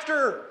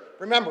after.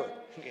 Remember,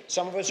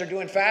 some of us are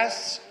doing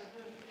fasts.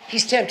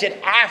 He's tempted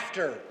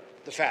after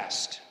the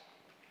fast.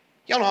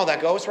 Y'all know how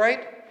that goes,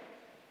 right?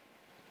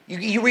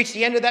 You reach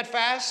the end of that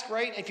fast,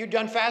 right? If you're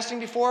done fasting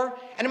before.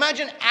 And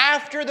imagine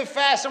after the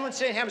fast, someone's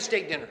saying, have a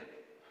steak dinner.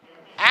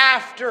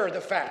 After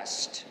the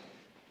fast.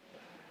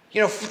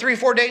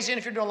 3-4 days in,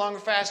 if you're doing a longer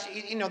fast,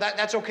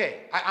 that's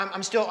okay.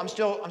 I'm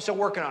still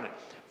working on it.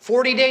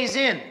 40 days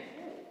in,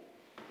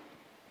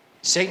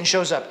 Satan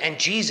shows up. And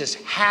Jesus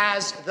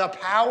has the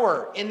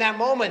power in that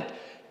moment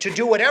to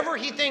do whatever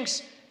he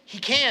thinks he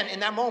can in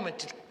that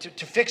moment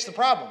to fix the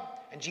problem.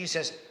 And Jesus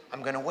says,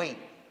 I'm going to wait.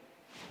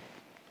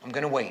 I'm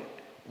going to wait.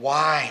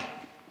 Why?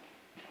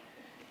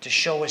 To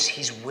show us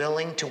he's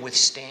willing to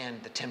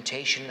withstand the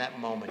temptation in that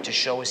moment, to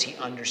show us he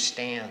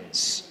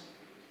understands.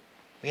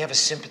 We have a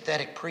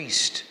sympathetic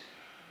priest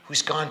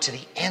who's gone to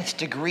the nth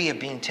degree of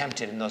being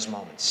tempted in those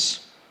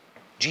moments.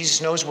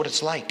 Jesus knows what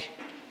it's like.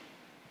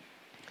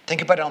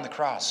 Think about it on the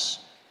cross.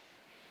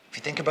 If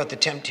you think about the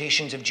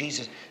temptations of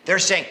Jesus, they're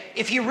saying,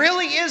 if he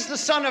really is the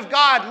Son of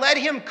God, let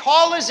him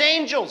call his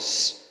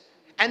angels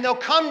and they'll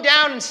come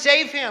down and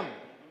save him.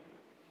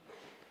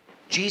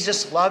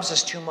 Jesus loves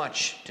us too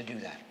much to do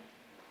that.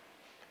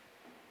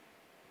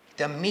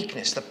 The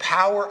meekness, the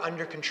power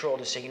under control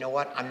to say, you know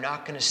what, I'm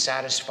not going to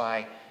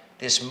satisfy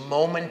this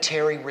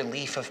momentary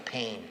relief of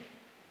pain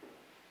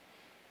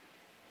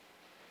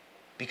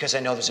because I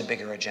know there's a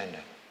bigger agenda.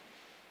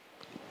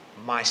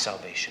 My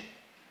salvation.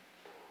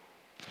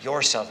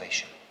 Your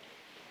salvation.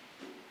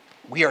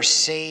 We are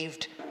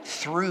saved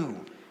through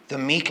the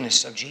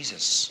meekness of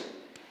Jesus.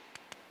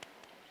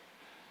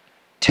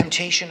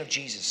 Temptation of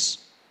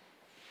Jesus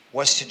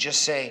was to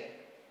just say,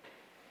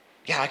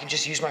 yeah, I can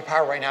just use my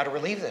power right now to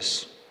relieve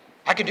this.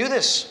 I can do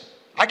this.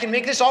 I can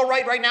make this all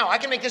right now. I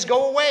can make this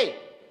go away.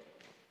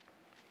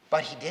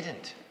 But he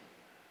didn't.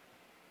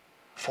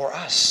 For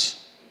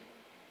us.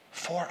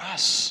 For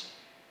us.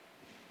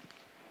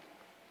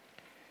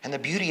 And the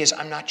beauty is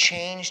I'm not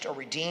changed or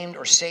redeemed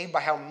or saved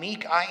by how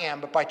meek I am,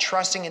 but by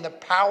trusting in the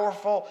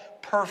powerful,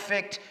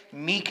 perfect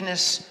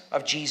meekness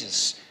of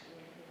Jesus.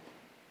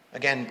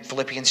 Again,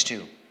 Philippians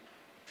 2.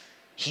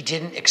 He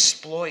didn't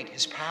exploit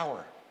his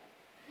power.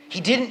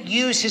 He didn't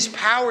use his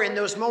power in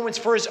those moments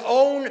for his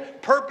own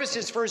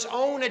purposes, for his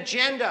own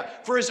agenda,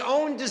 for his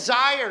own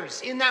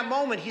desires in that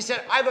moment. He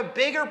said, I have a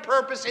bigger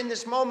purpose in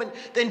this moment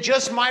than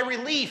just my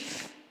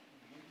relief,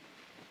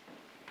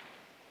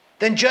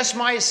 than just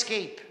my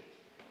escape.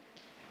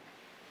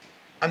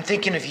 I'm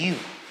thinking of you.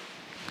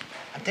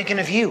 I'm thinking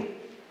of you.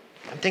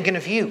 I'm thinking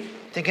of you.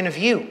 I'm thinking of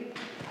you.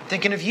 I'm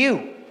thinking of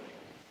you.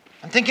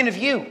 I'm thinking of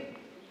you.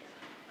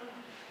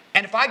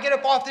 And if I get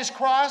up off this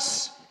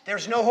cross,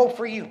 there's no hope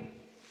for you.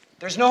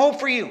 There's no hope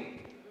for you.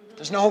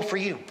 There's no hope for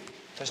you.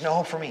 There's no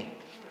hope for me.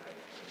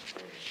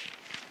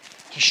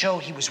 He showed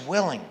he was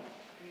willing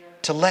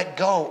to let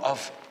go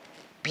of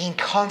being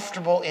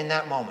comfortable in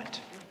that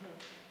moment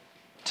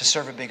to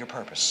serve a bigger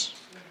purpose.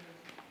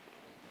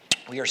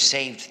 We are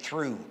saved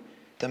through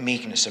the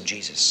meekness of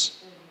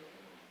Jesus.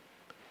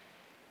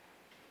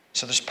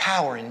 So there's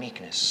power in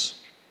meekness.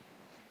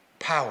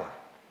 Power.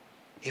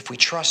 If we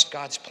trust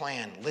God's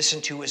plan,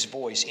 listen to his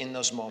voice in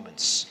those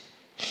moments.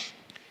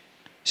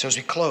 So as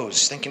we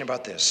close, thinking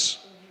about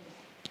this,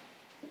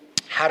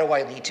 how do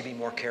I need to be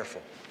more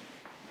careful?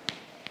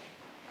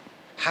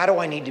 How do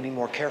I need to be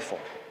more careful?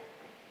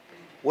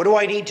 What do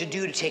I need to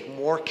do to take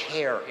more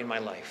care in my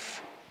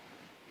life?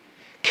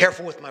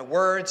 Careful with my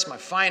words, my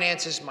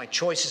finances, my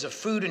choices of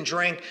food and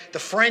drink, the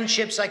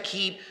friendships I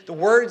keep, the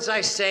words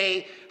I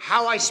say,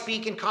 how I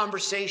speak in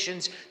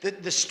conversations,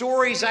 the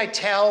stories I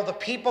tell, the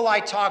people I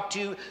talk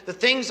to, the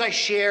things I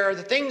share,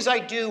 the things I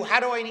do. How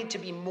do I need to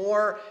be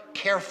more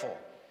careful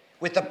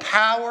with the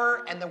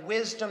power and the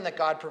wisdom that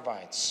God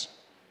provides?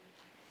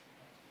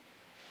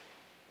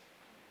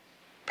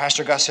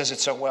 Pastor Gus says it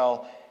so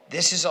well.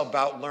 This is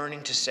about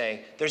learning to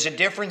say there's a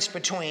difference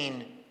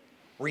between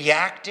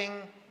reacting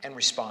and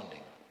responding.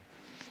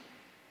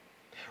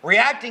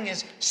 Reacting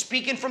is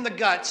speaking from the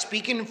gut,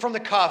 speaking from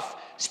the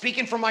cuff,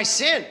 speaking from my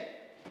sin.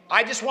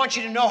 I just want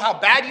you to know how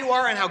bad you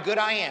are and how good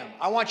I am.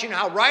 I want you to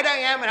know how right I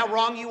am and how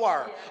wrong you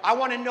are. I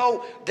want to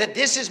know that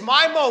this is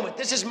my moment.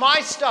 This is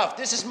my stuff.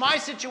 This is my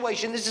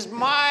situation. This is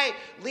my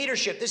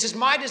leadership. This is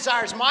my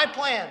desires, my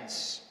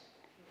plans.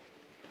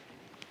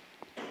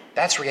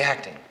 That's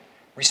reacting.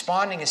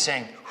 Responding is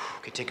saying,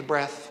 okay, take a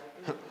breath.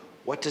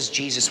 What does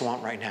Jesus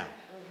want right now?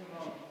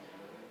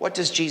 What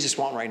does Jesus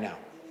want right now?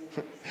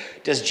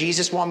 Does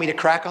Jesus want me to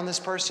crack on this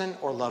person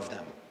or love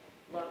them?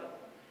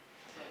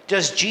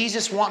 Does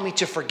Jesus want me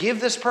to forgive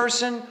this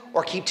person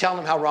or keep telling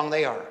them how wrong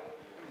they are?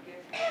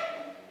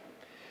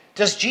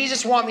 Does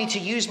Jesus want me to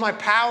use my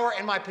power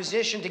and my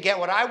position to get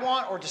what I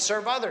want or to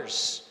serve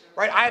others?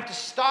 Right? I have to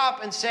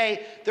stop and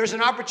say, there's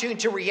an opportunity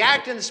to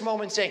react in this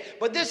moment saying,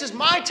 but this is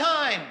my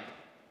time.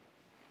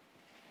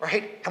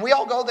 Right? And we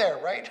all go there,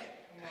 right?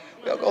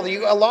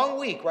 A long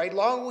week, right?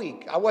 Long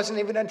week. I wasn't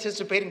even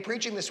anticipating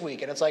preaching this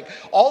week. And it's like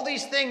all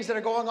these things that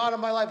are going on in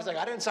my life. It's like,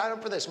 I didn't sign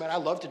up for this, man. I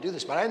love to do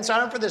this, but I didn't sign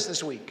up for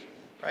this week,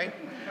 right?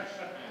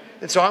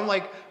 And so I'm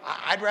like,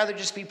 I'd rather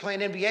just be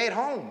playing NBA at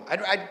home.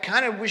 I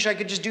kind of wish I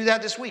could just do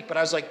that this week. But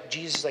I was like,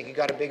 Jesus, like you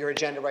got a bigger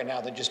agenda right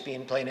now than just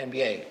playing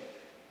NBA,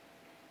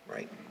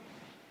 right?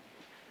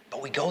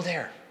 But we go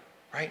there,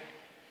 right?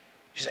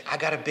 She's like, I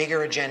got a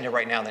bigger agenda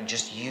right now than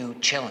just you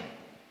chilling.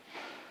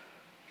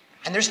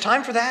 And there's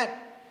time for that.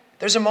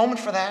 There's a moment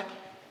for that.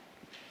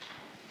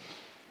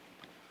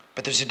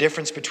 But there's a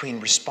difference between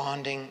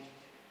responding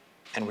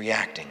and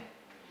reacting.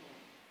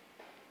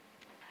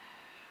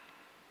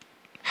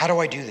 How do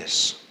I do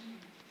this?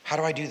 How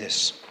do I do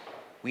this?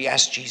 We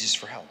ask Jesus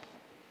for help.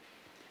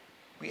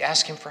 We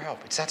ask him for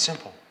help. It's that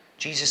simple.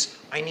 Jesus,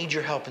 I need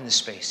your help in this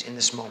space, in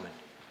this moment.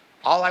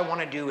 All I want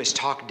to do is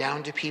talk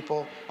down to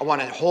people. I want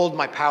to hold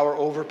my power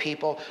over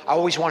people. I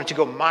always want it to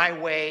go my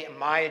way,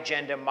 my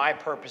agenda, my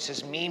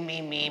purposes, me,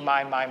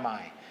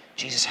 my.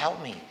 Jesus,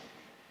 help me.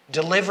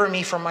 Deliver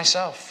me from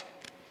myself.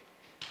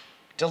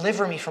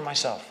 Deliver me from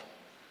myself.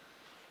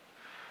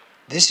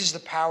 This is the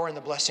power and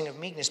the blessing of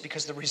meekness,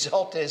 because the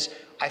result is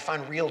I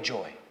find real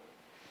joy.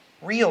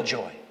 Real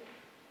joy.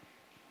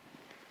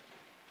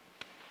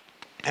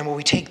 And when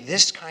we take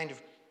this kind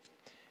of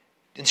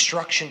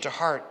instruction to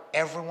heart,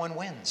 everyone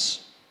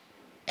wins.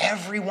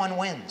 Everyone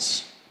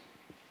wins.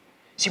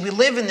 See, we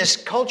live in this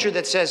culture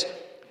that says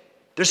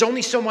there's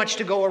only so much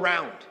to go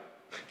around,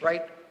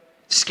 right?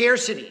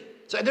 Scarcity.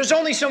 So there's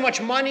only so much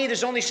money,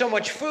 there's only so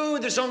much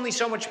food, there's only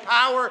so much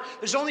power,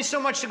 there's only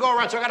so much to go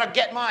around. So I got to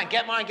get mine,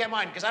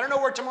 because I don't know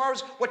what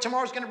tomorrow's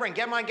going to bring.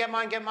 Get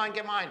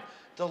mine.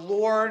 The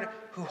Lord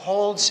who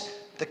holds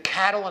the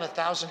cattle on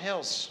 1,000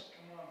 hills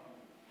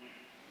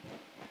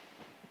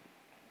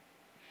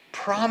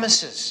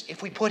promises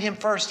if we put him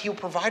first, he'll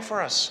provide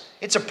for us.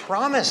 It's a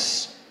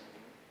promise.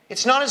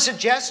 It's not a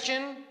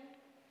suggestion.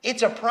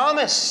 It's a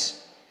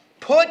promise.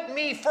 Put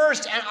me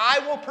first and I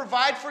will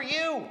provide for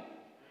you.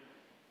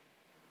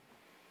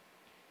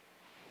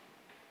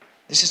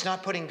 This is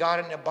not putting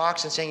God in a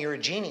box and saying you're a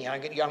genie.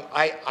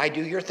 I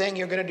do your thing,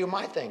 you're going to do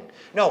my thing.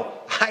 No,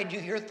 I do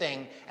your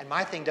thing and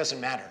my thing doesn't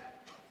matter.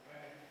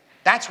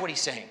 That's what he's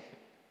saying.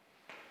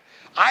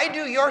 I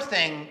do your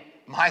thing,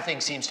 my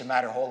thing seems to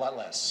matter a whole lot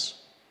less.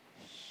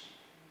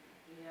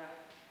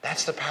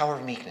 That's the power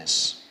of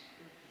meekness.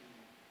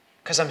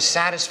 Because I'm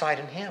satisfied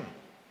in him.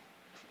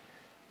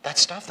 That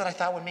stuff that I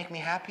thought would make me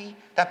happy,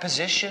 that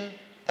position,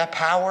 that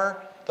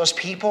power, those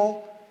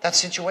people, that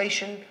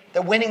situation,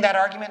 that winning that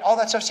argument, all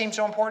that stuff seems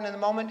so important in the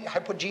moment. I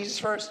put Jesus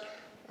first.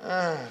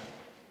 That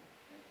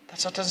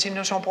stuff doesn't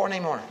seem so important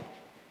anymore.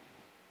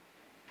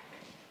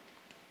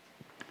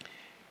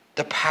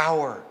 The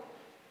power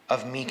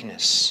of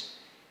meekness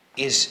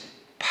is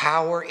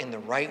power in the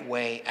right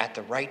way at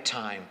the right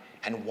time,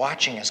 and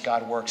watching as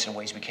God works in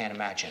ways we can't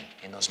imagine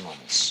in those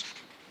moments.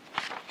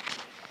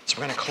 So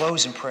we're going to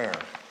close in prayer.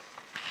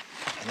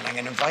 And then I'm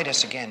going to invite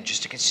us again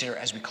just to consider,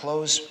 as we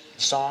close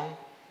the song,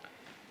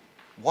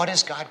 what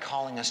is God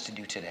calling us to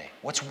do today?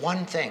 What's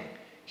one thing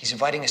he's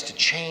inviting us to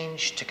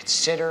change, to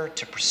consider,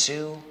 to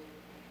pursue,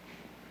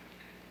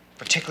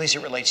 particularly as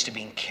it relates to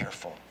being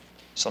careful?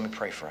 So let me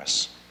pray for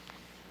us.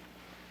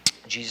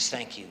 Jesus,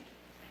 thank you.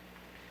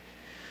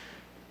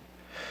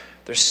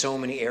 There's so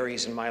many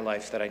areas in my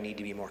life that I need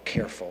to be more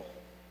careful.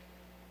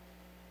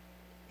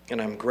 And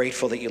I'm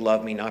grateful that you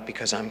love me, not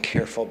because I'm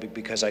careful, but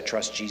because I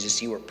trust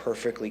Jesus. You are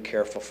perfectly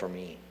careful for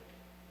me.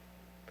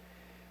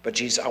 But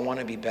Jesus, I want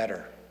to be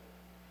better.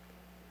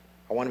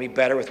 I want to be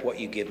better with what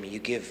you give me. You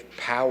give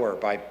power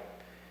by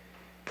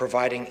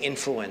providing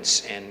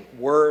influence and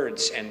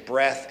words and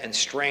breath and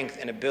strength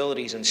and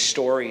abilities and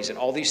stories and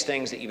all these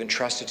things that you've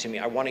entrusted to me.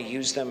 I want to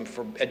use them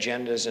for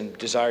agendas and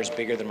desires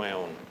bigger than my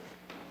own.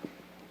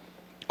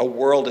 A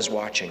world is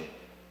watching.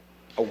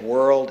 A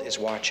world is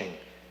watching.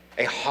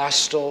 A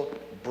hostile,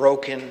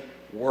 broken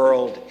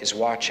world is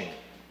watching.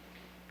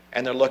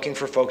 And they're looking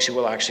for folks who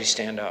will actually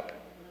stand up,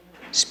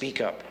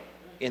 speak up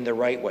in the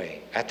right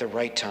way, at the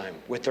right time,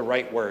 with the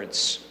right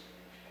words.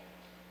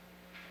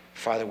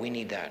 Father, we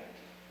need that.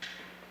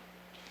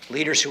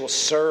 Leaders who will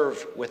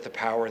serve with the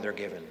power they're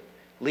given.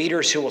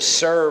 Leaders who will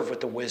serve with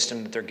the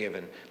wisdom that they're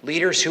given.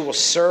 Leaders who will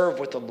serve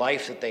with the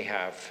life that they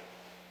have.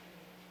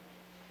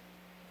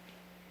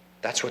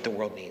 That's what the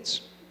world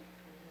needs.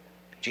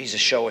 Jesus,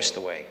 show us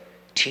the way.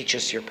 Teach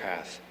us your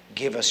path.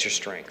 Give us your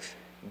strength.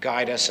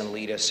 Guide us and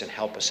lead us and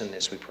help us in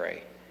this, we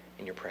pray.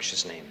 In your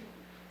precious name,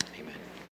 amen.